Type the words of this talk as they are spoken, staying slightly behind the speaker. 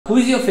Who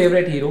is your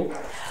favorite hero?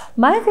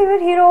 My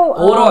favorite hero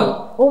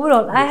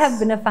Overall, I have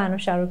been a fan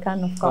of Shah Rukh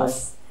Khan, of course.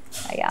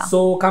 Yeah.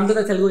 So come to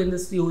the Telugu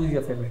industry. Who is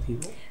your favorite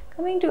hero?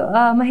 Coming to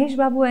Mahesh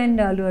Babu and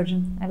Allu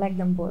Arjun. I like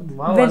them both.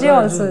 Wow, Vijay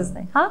Allu also Arjun. is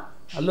nice. Huh?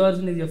 Allu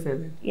Arjun is your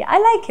favorite. Yeah, I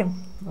like him.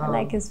 I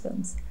like his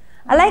films.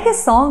 I like his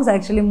songs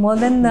actually more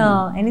than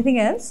anything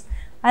else.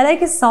 I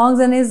like his songs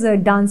and his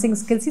dancing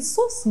skills. He's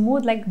so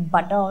smooth like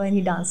butter when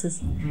he dances.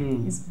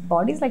 His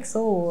body is like so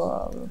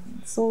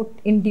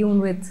in tune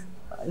with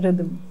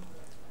rhythm.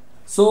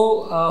 So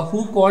who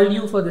called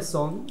you for this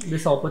song,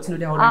 this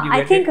opportunity? How did you get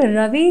I think it?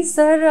 Ravi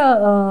sir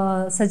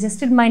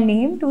suggested my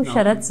name to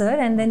Sharat sir,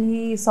 and then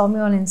he saw me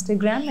on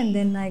Instagram, and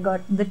then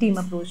the team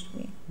approached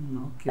me.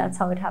 Okay. That's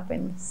how it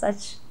happened.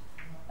 Such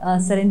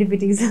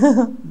serendipities.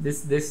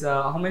 This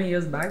how many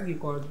years back you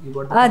got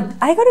the call?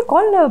 I got a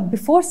call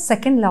before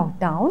second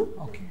lockdown.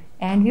 Okay.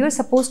 And we were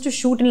supposed to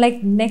shoot in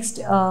like next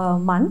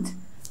month,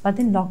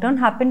 but then lockdown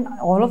happened.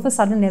 All of a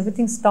sudden,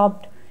 everything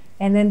stopped,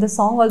 and then the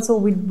song also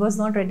was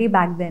not ready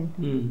back then.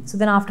 So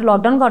then after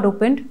lockdown got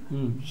opened,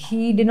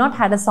 he did not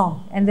had a song,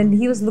 and then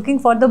he was looking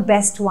for the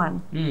best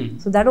one.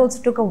 So that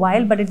also took a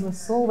while, but it was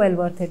so well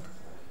worth it.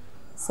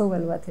 So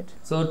well worth it.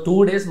 So 2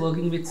 days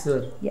working with sir.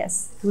 Yes,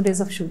 2 days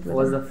of shoot with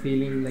Was him. the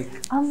feeling like?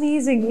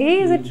 Amazing. He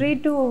is a treat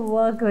to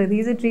work with. He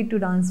is a treat to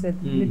dance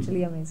with.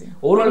 Literally amazing.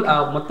 Overall,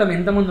 మొత్తం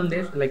ఎంత మంది ఉండే?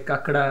 Like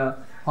అక్కడ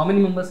how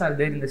many members are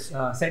there in the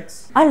sets?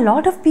 A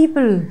lot of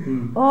people.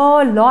 Oh,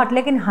 lot,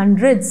 like in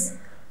hundreds.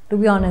 To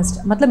be honest,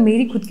 मतलब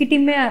मेरी खुद की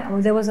team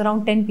में there was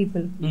around 10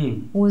 people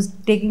who was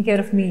taking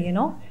care of me, you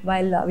know,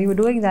 while we were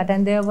doing that,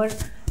 and there were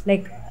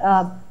like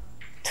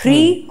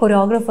 3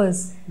 choreographers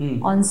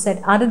on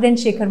set, other than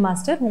Shekhar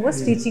Master, who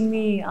was teaching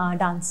me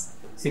dance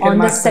on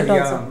the set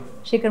also.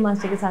 Shekhar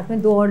Master के साथ में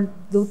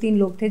 2-3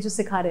 लोग थे जो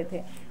सिखा रहे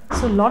थे.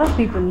 So lot of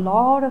people,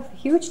 lot of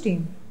huge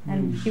team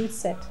and huge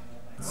set.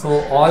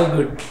 So all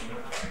good.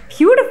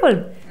 Beautiful.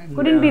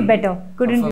 Couldn't be better. Couldn't be